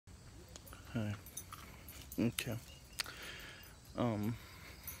Hi. Okay. Um,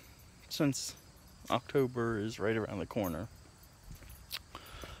 since October is right around the corner,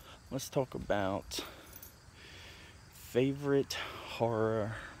 let's talk about favorite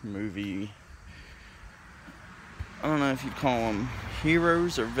horror movie. I don't know if you'd call them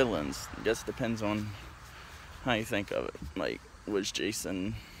heroes or villains. I guess it depends on how you think of it. Like, was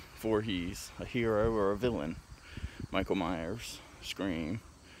Jason Voorhees a hero or a villain? Michael Myers, Scream,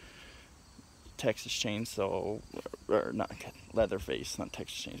 Texas Chainsaw, or not Leatherface, not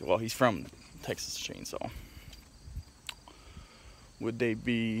Texas Chainsaw. Well, he's from Texas Chainsaw. Would they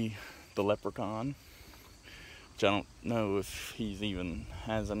be the Leprechaun, which I don't know if he even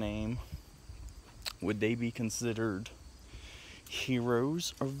has a name? Would they be considered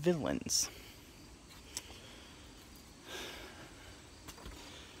heroes or villains?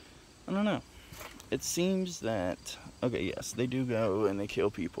 I don't know. It seems that, okay, yes, they do go and they kill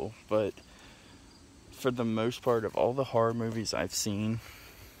people, but for the most part of all the horror movies I've seen,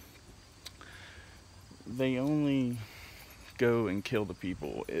 they only go and kill the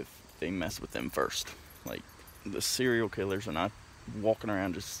people if they mess with them first. Like, the serial killers are not walking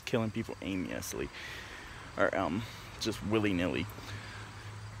around just killing people aimlessly or just willy-nilly.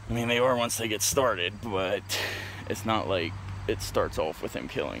 I mean, they are once they get started, but it's not like it starts off with them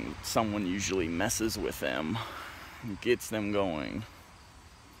killing. Someone usually messes with them, gets them going.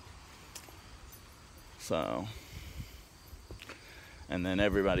 So, and then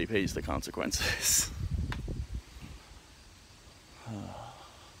everybody pays the consequences.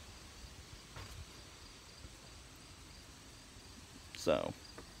 So,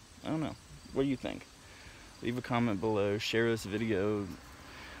 I don't know. What do you think? Leave a comment below. Share this video.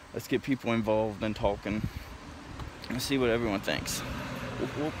 Let's get people involved and talking. Let's see what everyone thinks. Whoop,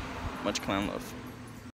 whoop. Much clown love.